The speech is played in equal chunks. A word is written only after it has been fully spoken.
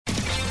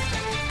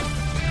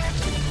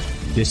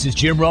This is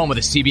Jim Rome with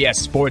the CBS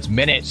Sports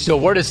Minute. So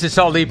where does this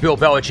all leave Bill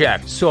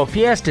Belichick? So if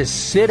he has to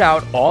sit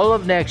out all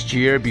of next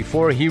year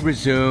before he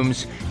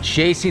resumes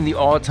chasing the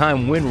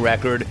all-time win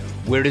record,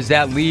 where does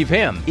that leave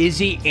him? Is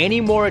he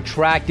any more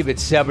attractive at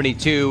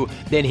 72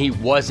 than he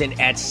wasn't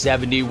at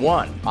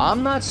 71?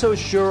 I'm not so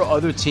sure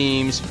other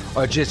teams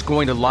are just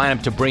going to line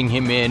up to bring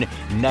him in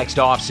next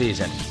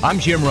offseason. I'm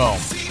Jim Rome.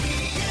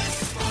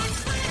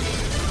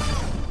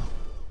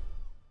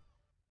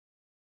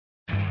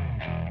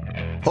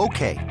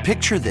 Okay,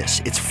 picture this.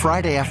 It's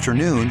Friday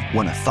afternoon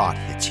when a thought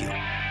hits you.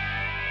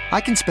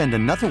 I can spend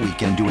another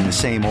weekend doing the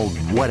same old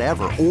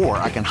whatever, or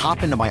I can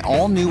hop into my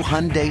all-new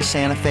Hyundai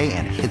Santa Fe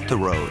and hit the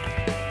road.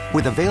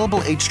 With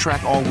available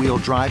H-Track all-wheel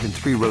drive and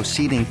 3-row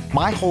seating,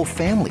 my whole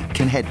family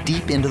can head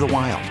deep into the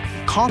wild.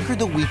 Conquer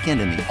the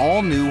weekend in the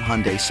all-new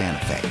Hyundai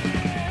Santa Fe.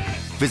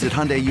 Visit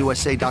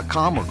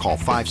HyundaiUSA.com or call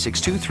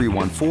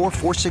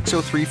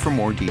 562-314-4603 for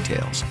more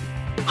details.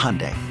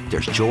 Hyundai,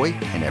 there's joy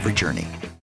in every journey.